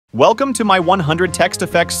Welcome to my 100 text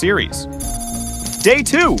effects series. Day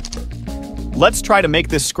 2! Let's try to make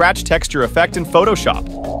this scratch texture effect in Photoshop.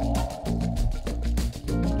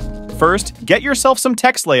 First, get yourself some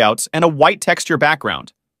text layouts and a white texture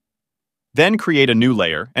background. Then create a new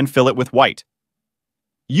layer and fill it with white.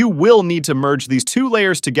 You will need to merge these two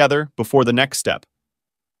layers together before the next step.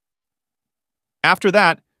 After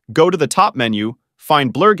that, go to the top menu,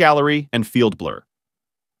 find Blur Gallery and Field Blur.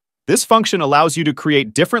 This function allows you to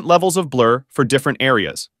create different levels of blur for different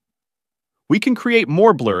areas. We can create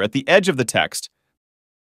more blur at the edge of the text.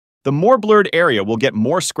 The more blurred area will get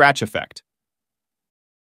more scratch effect.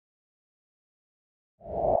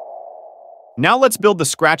 Now let's build the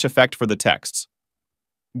scratch effect for the texts.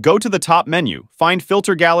 Go to the top menu, find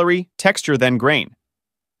Filter Gallery, Texture, then Grain.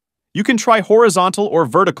 You can try horizontal or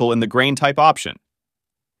vertical in the grain type option.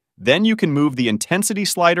 Then you can move the intensity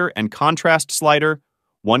slider and contrast slider.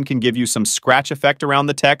 One can give you some scratch effect around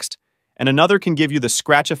the text, and another can give you the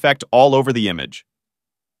scratch effect all over the image.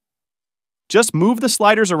 Just move the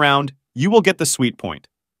sliders around, you will get the sweet point.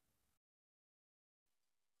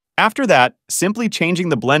 After that, simply changing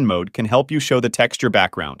the blend mode can help you show the texture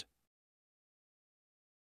background.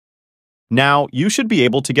 Now, you should be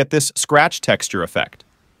able to get this scratch texture effect.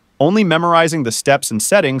 Only memorizing the steps and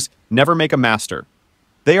settings never make a master.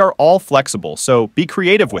 They are all flexible, so be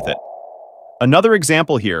creative with it. Another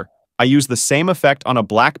example here, I use the same effect on a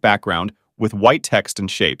black background with white text and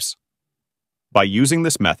shapes. By using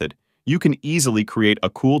this method, you can easily create a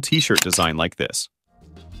cool t-shirt design like this.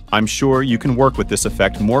 I'm sure you can work with this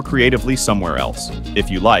effect more creatively somewhere else.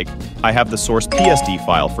 If you like, I have the source PSD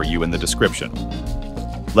file for you in the description.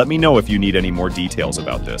 Let me know if you need any more details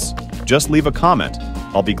about this. Just leave a comment,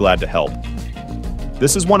 I'll be glad to help.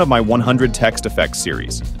 This is one of my 100 text effects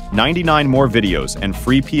series. 99 more videos and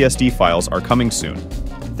free PSD files are coming soon.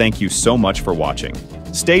 Thank you so much for watching.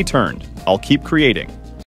 Stay tuned, I'll keep creating.